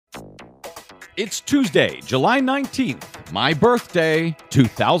It's Tuesday, July 19th, my birthday,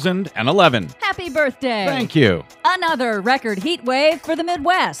 2011. Happy birthday. Thank you. Another record heat wave for the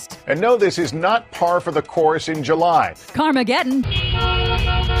Midwest. And no, this is not par for the course in July. Carmageddon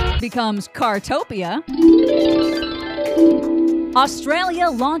becomes Cartopia. Australia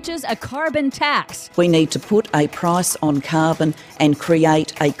launches a carbon tax. We need to put a price on carbon and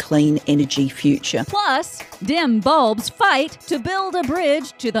create a clean energy future. Plus, dim bulbs fight to build a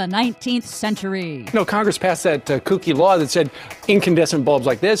bridge to the 19th century. No, Congress passed that kooky law that said incandescent bulbs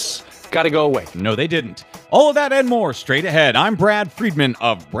like this got to go away. No, they didn't. All of that and more straight ahead. I'm Brad Friedman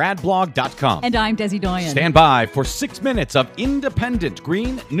of BradBlog.com. And I'm Desi Doyen. Stand by for 6 minutes of independent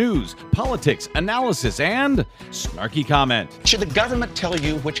green news, politics, analysis, and snarky comment. Should the government tell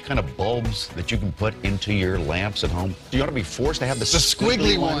you which kind of bulbs that you can put into your lamps at home? Do you ought to be forced to have the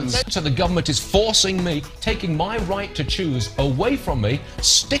squiggly ones? So the government is forcing me, taking my right to choose away from me,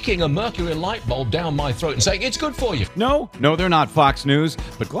 sticking a mercury light bulb down my throat and saying, it's good for you. No, they're not Fox News,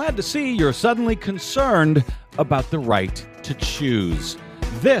 but glad to see you're suddenly concerned about the right to choose.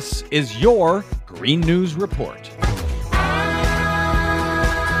 This is your Green News Report.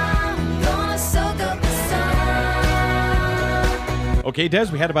 Okay, Des,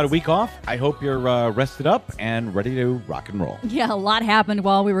 we had about a week off. I hope you're rested up and ready to rock and roll. Yeah, a lot happened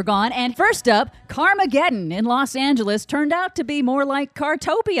while we were gone. And first up, Carmageddon in Los Angeles turned out to be more like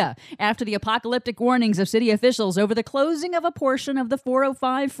Cartopia after the apocalyptic warnings of city officials over the closing of a portion of the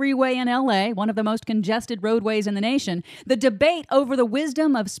 405 freeway in LA, one of the most congested roadways in the nation. The debate over the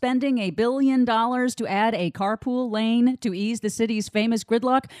wisdom of spending $1 billion to add a carpool lane to ease the city's famous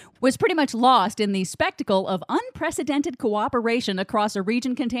gridlock was pretty much lost in the spectacle of unprecedented cooperation across a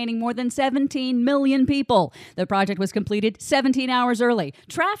region containing more than 17 million people. The project was completed 17 hours early.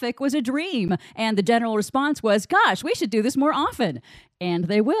 Traffic was a dream, and the general response was, gosh, we should do this more often. And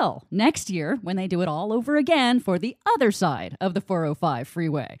they will next year when they do it all over again for the other side of the 405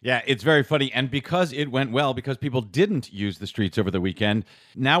 freeway. Yeah, it's very funny. And because it went well, because people didn't use the streets over the weekend,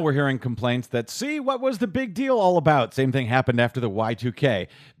 now we're hearing complaints that, see, what was the big deal all about? Same thing happened after the Y2K.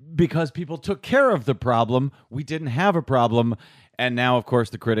 Because people took care of the problem, we didn't have a problem. And now, of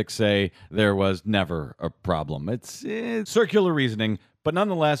course, the critics say there was never a problem. It's circular reasoning, but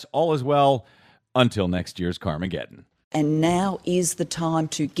nonetheless, all is well until next year's Carmageddon. And now is the time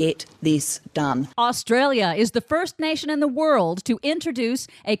to get this done. Australia is the first nation in the world to introduce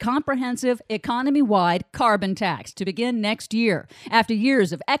a comprehensive economy-wide carbon tax to begin next year. After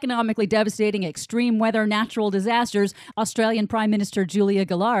years of economically devastating extreme weather natural disasters, Australian Prime Minister Julia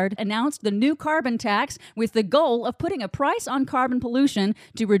Gillard announced the new carbon tax with the goal of putting a price on carbon pollution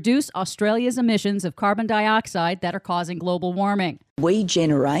to reduce Australia's emissions of carbon dioxide that are causing global warming. We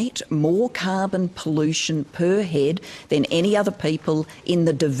generate more carbon pollution per head than any other people in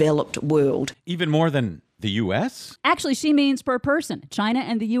the developed world. Even more than the U.S.? Actually, she means per person. China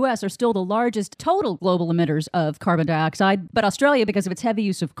and the U.S. are still the largest total global emitters of carbon dioxide, but Australia, because of its heavy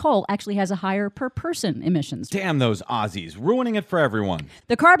use of coal, actually has a higher per person emissions. Damn those Aussies, ruining it for everyone.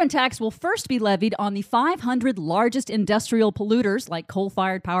 The carbon tax will first be levied on the 500 largest industrial polluters, like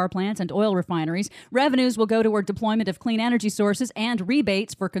coal-fired power plants and oil refineries. Revenues will go toward deployment of clean energy sources and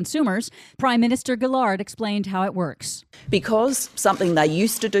rebates for consumers. Prime Minister Gillard explained how it works. Because something they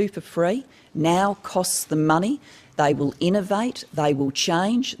used to do for free now costs them money, they will innovate, they will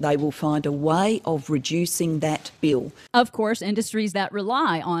change, they will find a way of reducing that bill. Of course, industries that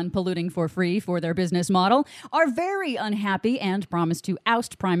rely on polluting for free for their business model are very unhappy and promise to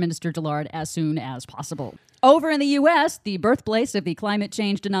oust Prime Minister Gillard as soon as possible. Over in the U.S., the birthplace of the climate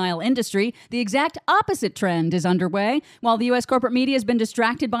change denial industry, the exact opposite trend is underway. While the U.S. corporate media has been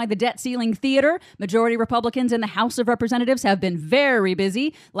distracted by the debt ceiling theater, majority Republicans in the House of Representatives have been very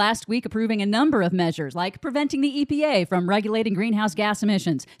busy, last week approving a number of measures like preventing the EPA from regulating greenhouse gas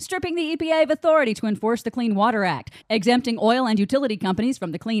emissions, stripping the EPA of authority to enforce the Clean Water Act, exempting oil and utility companies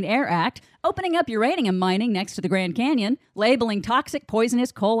from the Clean Air Act, opening up uranium mining next to the Grand Canyon, labeling toxic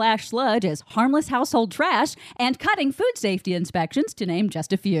poisonous coal ash sludge as harmless household trash, and cutting food safety inspections, to name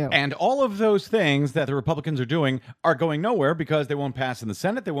just a few. And all of those things that the Republicans are doing are going nowhere because they won't pass in the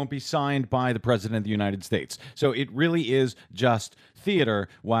Senate. They won't be signed by the President of the United States. So it really is just theater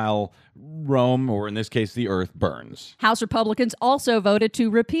while Rome, or in this case, the earth, burns. House Republicans also voted to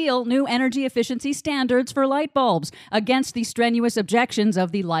repeal new energy efficiency standards for light bulbs against the strenuous objections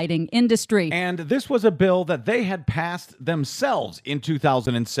of the lighting industry. And this was a bill that they had passed themselves in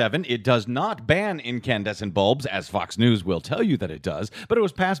 2007. It does not ban incandescent bulbs, as Fox News will tell you that it does, but it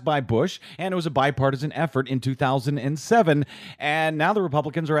was passed by Bush, and it was a bipartisan effort in 2007. And now the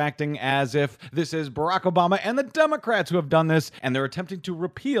Republicans are acting as if this is Barack Obama and the Democrats who have done this, and they're attempting to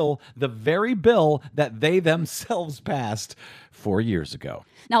repeal the very bill that they themselves passed 4 years ago.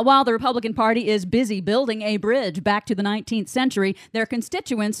 Now, while the Republican Party is busy building a bridge back to the 19th century, their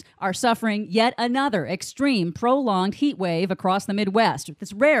constituents are suffering yet another extreme, prolonged heat wave across the Midwest.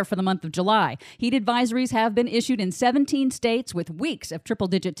 It's rare for the month of July. Heat advisories have been issued in 17 states with weeks of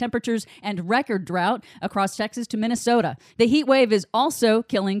triple-digit temperatures and record drought across Texas to Minnesota. The heat wave is also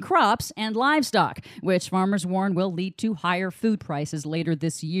killing crops and livestock, which farmers warn will lead to higher food prices later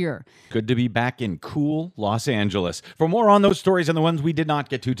this year. Good to be back in cool Los Angeles. For more on those stories and the ones we did not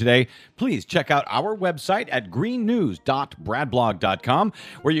get to today, please check out our website at greennews.bradblog.com,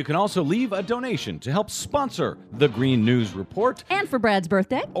 where you can also leave a donation to help sponsor the Green News Report. And for Brad's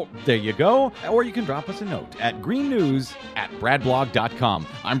birthday. Oh, there you go. Or you can drop us a note at greennews@bradblog.com.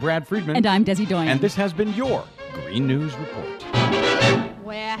 I'm Brad Friedman. And I'm Desi Doyen. And this has been your Green News Report.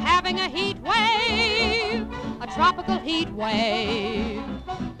 We're having a heat wave, a tropical heat wave.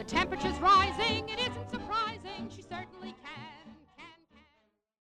 The temperature's rising.